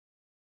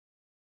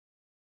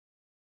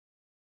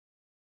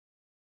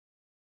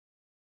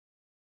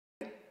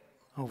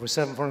Over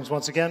 7 furlongs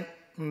once again,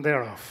 and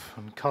they're off.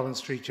 And Collins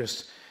Street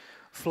just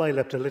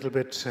fly-leapt a little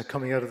bit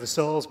coming out of the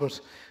stalls, but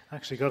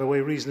actually got away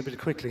reasonably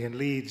quickly and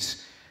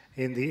leads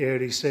in the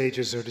early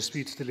stages, or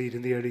disputes the lead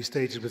in the early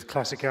stages with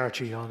Classic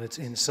Archie on its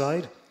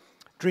inside.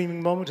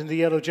 Dreaming Moment in the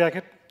yellow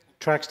jacket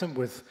tracks them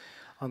with,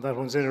 on that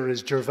one's inner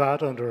is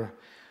Gervad under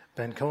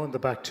Ben Cohen. The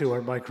back two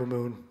are Micro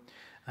Moon,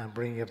 and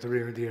bringing up the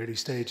rear in the early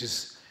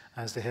stages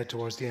as they head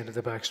towards the end of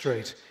the back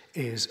straight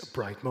is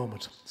Bright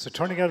Moment. So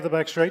turning out of the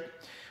back straight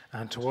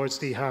and towards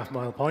the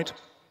half-mile point,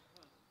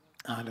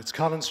 and it's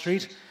Collins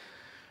Street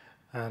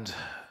and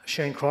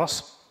Shane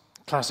Cross.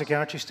 Classic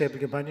Archie, stable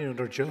companion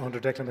under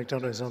Declan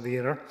McDonough, is on the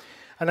inner.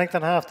 A length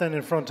and a half then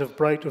in front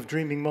of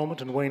Dreaming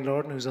Moment and Wayne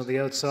Lorden, who's on the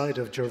outside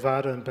of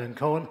Gervada and Ben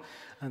Cohen.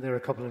 And they're a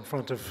couple in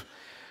front of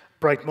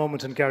Bright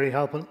Moment and Gary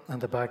Halpin.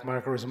 And the back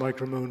marker is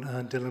Micro Moon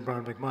and Dylan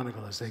Brown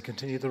McMonigal as they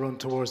continue the run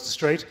towards the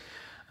straight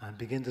and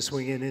begin to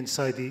swing in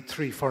inside the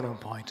 3 furlong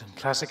point. And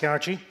Classic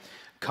Archie,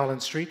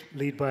 Collins Street,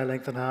 lead by a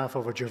length and a half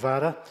over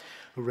Gervada,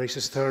 who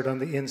races third on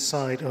the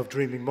inside of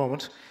Dreaming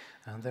Moment.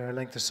 And they're a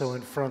length or so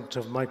in front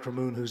of Micro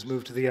Moon, who's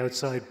moved to the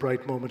outside.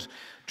 Bright Moment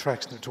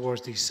tracks them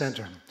towards the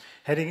centre.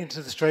 Heading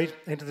into the straight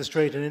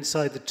and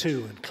inside the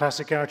 2. And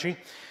Classic Archie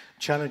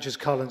challenges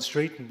Collins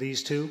Street, and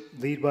these two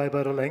lead by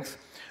about a length.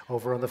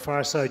 Over on the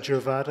far side,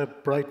 Gervada,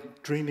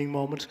 Dreaming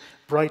Moment.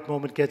 Bright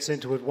Moment gets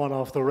into it, one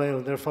off the rail,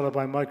 and they're followed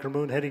by Micro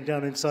Moon heading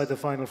down inside the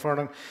final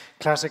furlong.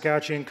 Classic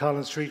Archie and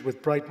Collins Street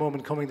with Bright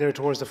Moment coming there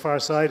towards the far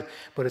side,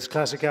 but it's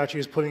Classic Archie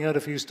who's pulling out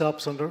a few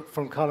stops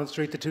from Collins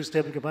Street. The two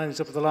stable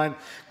companions up at the line,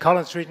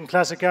 Collins Street and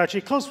Classic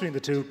Archie, close between the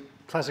two,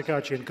 Classic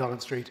Archie and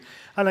Collins Street.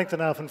 A length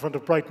and a half in front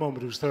of Bright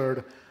Moment, who's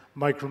third,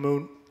 Micro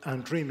Moon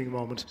and Dreaming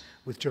Moment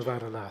with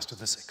Gervada last of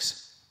the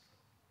 6.